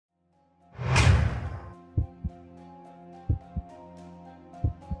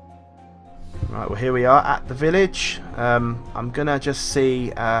Right, well here we are at the village. I'm gonna just see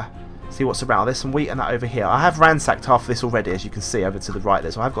what's around. There's some wheat and that over here. I have ransacked half of this already, as you can see over to the right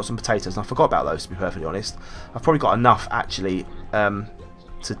there. So I've got some potatoes, and I forgot about those, to be perfectly honest. I've probably got enough actually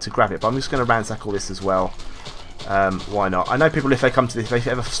to grab it, but I'm just going to ransack all this as well. Why not? I know people, if they come to this, if they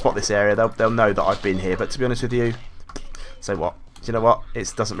ever spot this area, they'll know that I've been here. But to be honest with you, so what? Do you know what?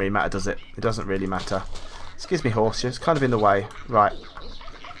 It doesn't really matter, does it? It doesn't really matter. Excuse me, horse. You're kind of in the way. Right.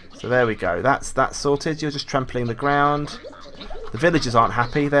 So there we go. That's sorted. You're just trampling the ground. The villagers aren't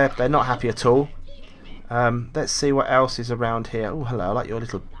happy. They're not happy at all. Let's see what else is around here. Oh, hello. I like your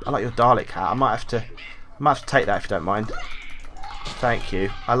Dalek hat. I might have to take that if you don't mind. Thank you.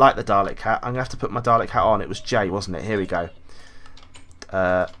 I like the Dalek hat. I'm gonna have to put my Dalek hat on. It was J, wasn't it? Here we go.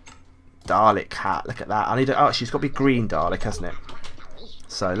 Dalek hat. Look at that. I need to. Oh, she's got to be green Dalek, hasn't it?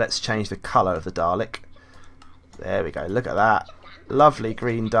 So let's change the colour of the Dalek. There we go. Look at that. Lovely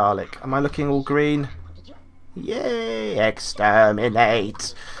green Dalek. Am I looking all green? Yay!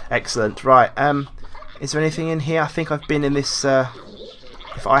 Exterminate! Excellent. Right. Is there anything in here? I think I've been in this.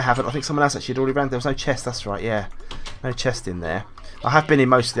 If I haven't, I think someone else actually had already ran. There was no chest. That's right. Yeah. No chest in there. I have been in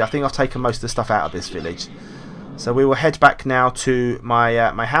most of the. I think I've taken most of the stuff out of this village. So we will head back now to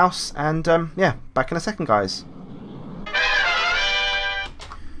my my house, and yeah, back in a second, guys.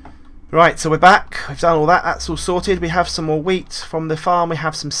 Right, so we're back. We've done all that. That's all sorted. We have some more wheat from the farm. We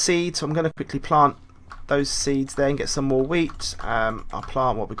have some seeds. So I'm going to quickly plant those seeds there and get some more wheat. I'll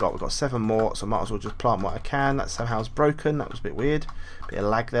plant what we've got. We've got 7 more, so I might as well just plant what I can. That somehow's broken. That was a bit weird. Bit of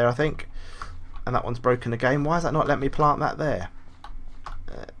lag there, I think. And that one's broken again. Why has that not let me plant that there?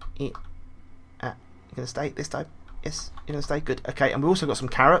 You're going to stay this time? Yes, you're going to stay? Good. Okay, and we've also got some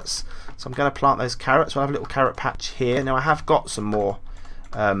carrots. So I'm going to plant those carrots. We'll have a little carrot patch here. Now I have got some more.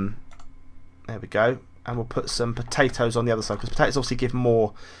 There we go. And we'll put some potatoes on the other side, because potatoes obviously give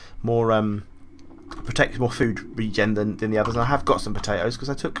more food regen than the others. And I have got some potatoes because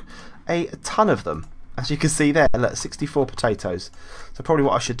I took a ton of them. As you can see there, look, 64 potatoes. So probably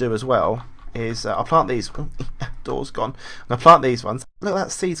what I should do as well is I'll plant these. Oh, door's gone. I'll plant these ones. Look,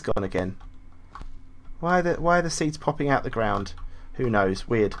 that seed's gone again. Why are the seeds popping out the ground? Who knows?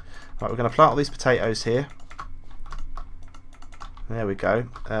 Weird. Right, we're going to plant all these potatoes here. There we go.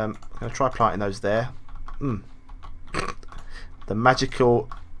 I'm going to try planting those there. The magical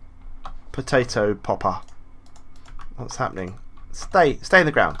potato popper. What's happening? Stay in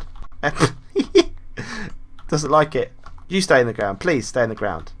the ground. Doesn't like it. You stay in the ground. Please stay in the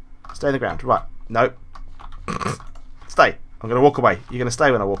ground. Stay in the ground. Right. Nope. Stay. I'm going to walk away. You're going to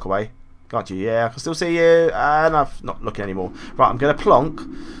stay when I walk away. Can't you? Yeah, I can still see you. And I'm not looking anymore. Right, I'm going to plonk.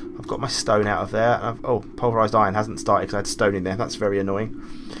 I've got my stone out of there. Oh, pulverised iron hasn't started because I had stone in there. That's very annoying.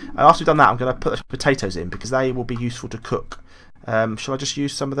 And after we've done that, I'm going to put the potatoes in because they will be useful to cook. Shall I just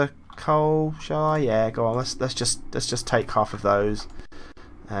use some of the coal? Shall I? Yeah, go on. Let's just take half of those,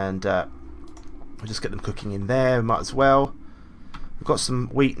 and we'll just get them cooking in there. We might as well. We've got some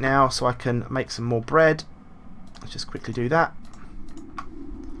wheat now, so I can make some more bread. Let's just quickly do that.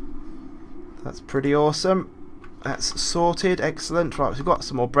 That's pretty awesome. That's sorted. Excellent. Right, we've got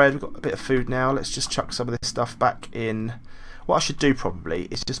some more bread. We've got a bit of food now. Let's just chuck some of this stuff back in. What I should do probably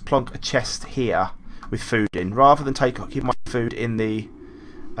is just plonk a chest here with food in, rather than keep my food in the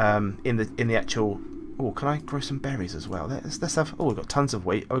actual. Oh, can I grow some berries as well? Let's have. Oh, we've got tons of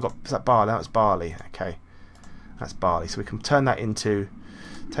wheat. Oh, we've got. Is that barley? That's barley. Okay, that's barley. So we can turn that into.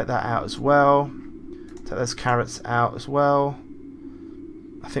 Take that out as well. Take those carrots out as well.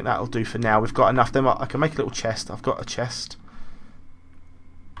 I think that'll do for now. We've got enough. Then I can make a little chest. I've got a chest.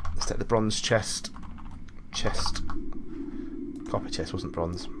 Let's take the bronze chest. Copper chest, wasn't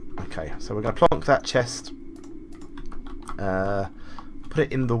bronze. Okay, so we're going to plonk that chest. Put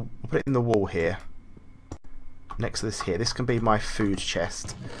it in the wall here. Next to this here. This can be my food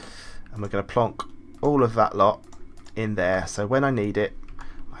chest. And we're going to plonk all of that lot in there. So when I need it,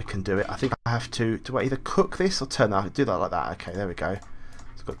 I can do it. I think I have to either cook this or turn that. Do that like that. Okay, there we go.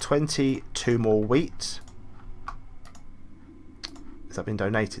 I've got 22 more wheat. Has that been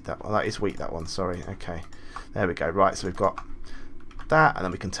donated? That one? That is wheat, that one. Sorry. Okay. There we go. Right, so we've got that, and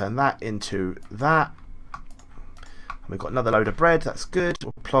then we can turn that into that. And we've got another load of bread. That's good.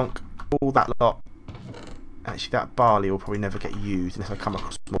 We'll plonk all that lot. Actually, that barley will probably never get used unless I come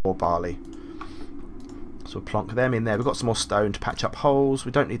across more barley. So we'll plonk them in there. We've got some more stone to patch up holes.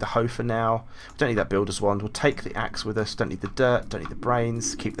 We don't need the hoe for now. We don't need that builder's wand. We'll take the axe with us. Don't need the dirt. Don't need the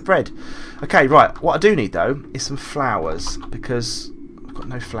brains. Keep the bread. Okay, right. What I do need, though, is some flowers, because I've got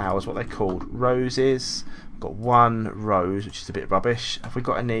no flowers. What are they called? Roses. I've got 1 rose, which is a bit rubbish. Have we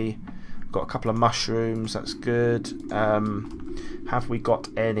got any Got a couple of mushrooms, that's good. Have we got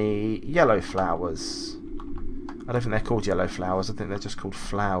any yellow flowers? I don't think they're called yellow flowers, I think they're just called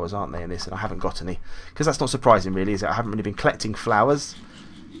flowers, aren't they, in this? And I haven't got any. Because that's not surprising really, is it? I haven't really been collecting flowers.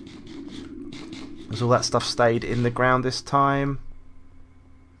 Has all that stuff stayed in the ground this time?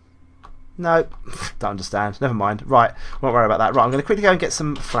 No, don't understand. Never mind. Right, won't worry about that. Right, I'm going to quickly go and get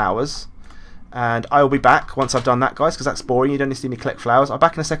some flowers. And I will be back once I've done that, guys, because that's boring. You don't need to see me collect flowers. I'll be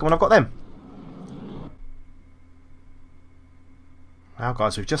back in a second when I've got them. Now,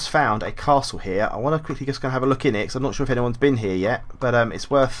 guys, we've just found a castle here. I want to quickly just go and have a look in it, because I'm not sure if anyone's been here yet. But it's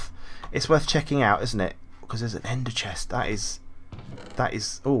worth checking out, isn't it? Because there's an ender chest. That is...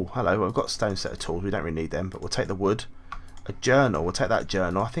 Oh, hello. Well, we've got a stone set of tools. We don't really need them, but we'll take the wood. A journal. We'll take that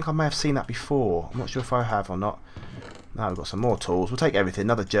journal. I think I may have seen that before. I'm not sure if I have or not. Now we've got some more tools. We'll take everything.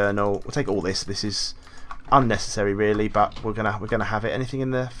 Another journal. We'll take all this. This is unnecessary, really, but we're gonna have it. Anything in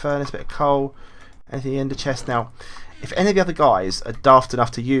the furnace? A bit of coal. Anything in the chest? Now, if any of the other guys are daft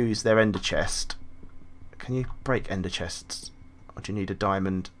enough to use their ender chest, can you break ender chests? Or do you need a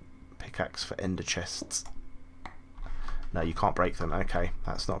diamond pickaxe for ender chests? No, you can't break them. Okay,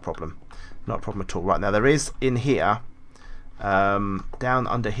 that's not a problem. Not a problem at all. Right, now there is in here, down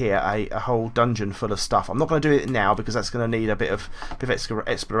under here, a whole dungeon full of stuff. I'm not going to do it now because that's going to need a bit of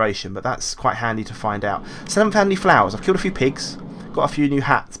exploration, but that's quite handy to find out. So I haven't found any flowers. I've killed a few pigs, got a few new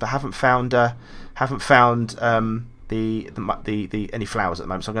hats, but haven't found any flowers at the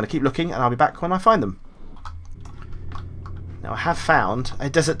moment. So I'm going to keep looking, and I'll be back when I find them. Now I have found a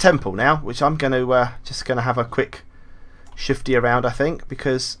desert temple now, which I'm going to just going to have a quick shifty around, I think,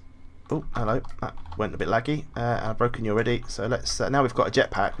 because oh, hello, that went a bit laggy, and I've broken you already. So let's now we've got a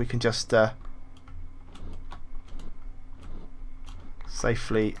jetpack, we can just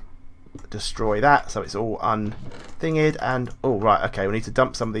safely destroy that, so it's all unthinged. And oh right, okay, we need to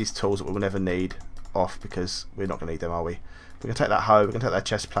dump some of these tools that we'll never need off because we're not going to need them, are we? We're going to take that hoe, we're going to take that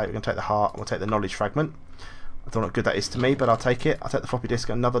chest plate, we're going to take the heart, and we'll take the knowledge fragment. I don't know what good that is to me, but I'll take it. I'll take the floppy disk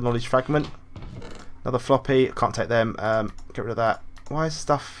and another knowledge fragment. Another floppy, I can't take them. Get rid of that. Why is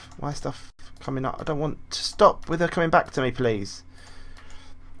stuff coming up? I don't want to stop with her coming back to me, please.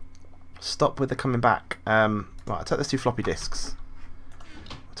 Stop with her coming back. Right, I'll take those two floppy disks.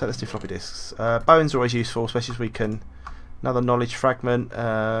 Bones are always useful, especially as we can. Another knowledge fragment.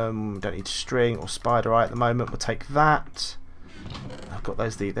 Don't need string or spider eye at the moment. We'll take that. I've got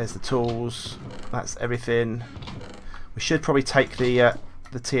those. There's the tools. That's everything. We should probably take the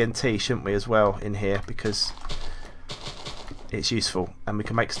TNT, shouldn't we, as well in here, because it's useful and we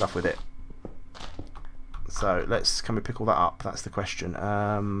can make stuff with it. So can we pick all that up? That's the question.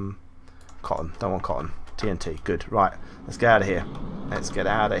 Cotton, don't want cotton. TNT, good. Right, let's get out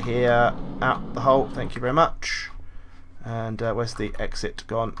of here. Out the hole, thank you very much. And where's the exit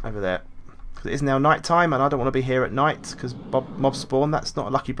gone? Over there. Because it is now night time and I don't want to be here at night because mobs spawn. That's not a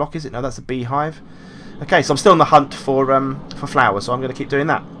lucky block, is it? No, that's a beehive. Okay, so I'm still on the hunt for flowers, so I'm going to keep doing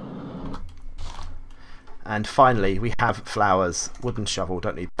that. And finally, we have flowers. Wooden shovel,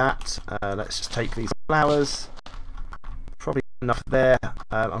 don't need that. Let's just take these flowers. Probably enough there.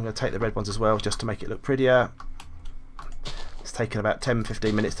 I'm going to take the red ones as well, just to make it look prettier. It's taken about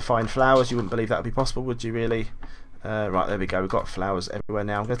 10-15 minutes to find flowers. You wouldn't believe that would be possible, would you really? Right, there we go. We've got flowers everywhere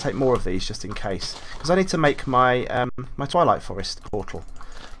now. I'm going to take more of these just in case, because I need to make my my Twilight Forest portal.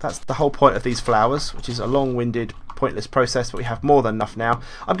 That's the whole point of these flowers, which is a long-winded, pointless process, but we have more than enough now.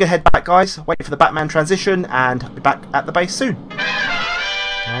 I'm going to head back, guys, wait for the Batman transition, and be back at the base soon.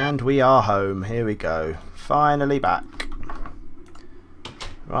 And we are home. Here we go. Finally back.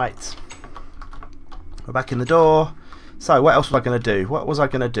 Right. We're back in the door. So, what else was I going to do? Well,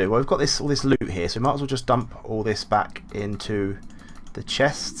 we've got all this loot here, so we might as well just dump all this back into the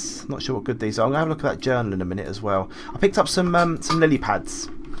chests. Not sure what good these are. I'm going to have a look at that journal in a minute as well. I picked up some lily pads.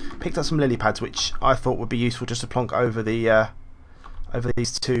 Which I thought would be useful just to plonk over over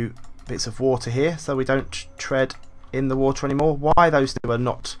these two bits of water here, so we don't tread in the water anymore. Why those two are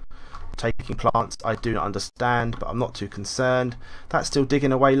not taking plants, I do not understand, but I'm not too concerned. That's still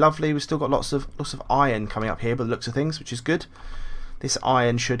digging away lovely. We've still got lots of iron coming up here by the looks of things, which is good. This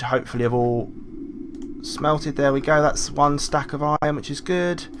iron should hopefully have all smelted. There we go. That's one stack of iron, which is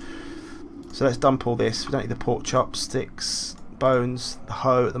good. So let's dump all this. We don't need the pork chops, sticks, bones, the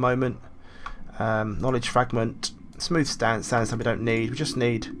hoe at the moment. Knowledge fragment, smooth sandstone we don't need. We just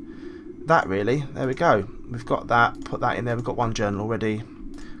need that really. There we go. We've got that. Put that in there. We've got one journal already.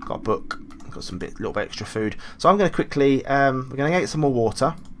 Got a book. Got some little bit extra food. So I'm going to quickly. We're going to get some more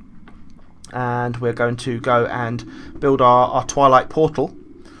water, and we're going to go and build our Twilight portal,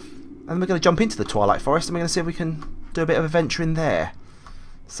 and we're going to jump into the Twilight Forest, and we're going to see if we can do a bit of adventure in there.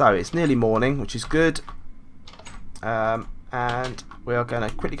 So it's nearly morning, which is good. And we are going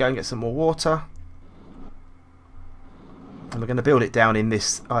to quickly go and get some more water. And we're going to build it down in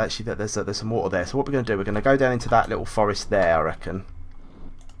this. Oh, actually, there's some water there. So what we're going to do, we're going to go down into that little forest there, I reckon.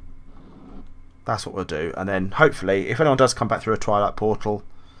 That's what we'll do. And then hopefully, if anyone does come back through a Twilight portal,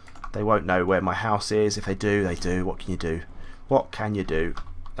 they won't know where my house is. If they do, they do. What can you do? What can you do?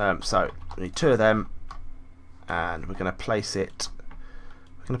 So we need 2 of them, and we're going to place it.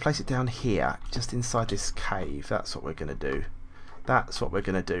 We're going to place it down here, just inside this cave. That's what we're going to do. That's what we're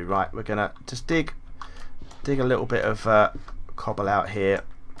going to do. Right, we're going to just dig a little bit of cobble out here,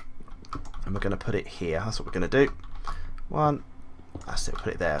 and we're going to put it here. That's what we're going to do. 1. That's it.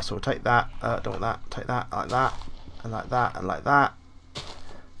 Put it there. So we'll take that. Don't want that. Take that like that, and like that, and like that.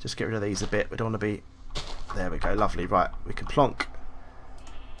 Just get rid of these a bit. We don't want to be. There we go. Lovely. Right. We can plonk.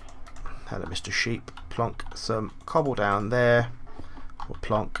 Hello, Mr. Sheep. Plonk some cobble down there. We'll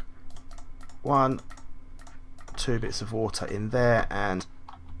plonk 1, 2 bits of water in there and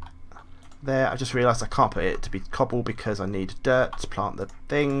there. I just realised I can't put it to be cobble because I need dirt to plant the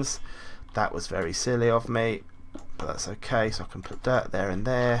things. That was very silly of me, but that's okay. So I can put dirt there and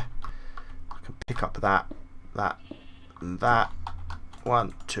there. I can pick up that, and that.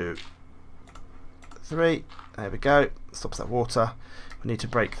 1, 2, 3. There we go. Stops that water. We need to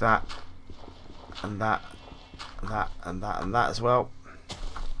break that and that, that and that and that as well,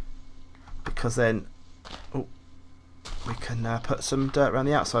 because then we can put some dirt around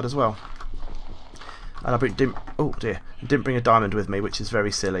the outside as well. And I didn't bring a diamond with me, which is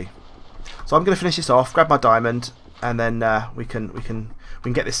very silly. So I'm going to finish this off, grab my diamond, and then we can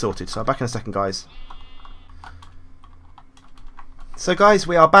get this sorted. So I'm back in a second, guys. So guys,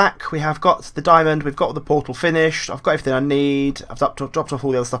 we are back. We have got the diamond. We've got the portal finished. I've got everything I need. I've dropped off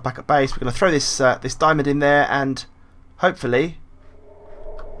all the other stuff back at base. We're going to throw this this diamond in there, and hopefully,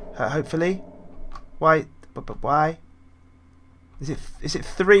 why is it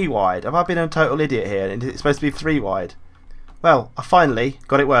 3 wide? Have I been a total idiot here? And it's supposed to be 3 wide. Well, I finally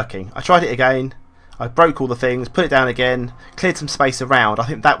got it working. I tried it again. I broke all the things, put it down again, cleared some space around. I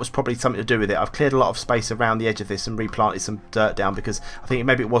think that was probably something to do with it. I've cleared a lot of space around the edge of this and replanted some dirt down because I think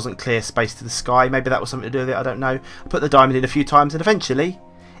maybe it wasn't clear space to the sky. Maybe that was something to do with it. I don't know. I put the diamond in a few times and eventually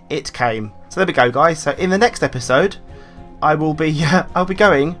it came. So there we go, guys. So in the next episode, I'll be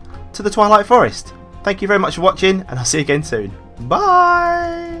going to the Twilight Forest. Thank you very much for watching, and I'll see you again soon.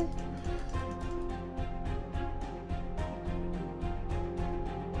 Bye!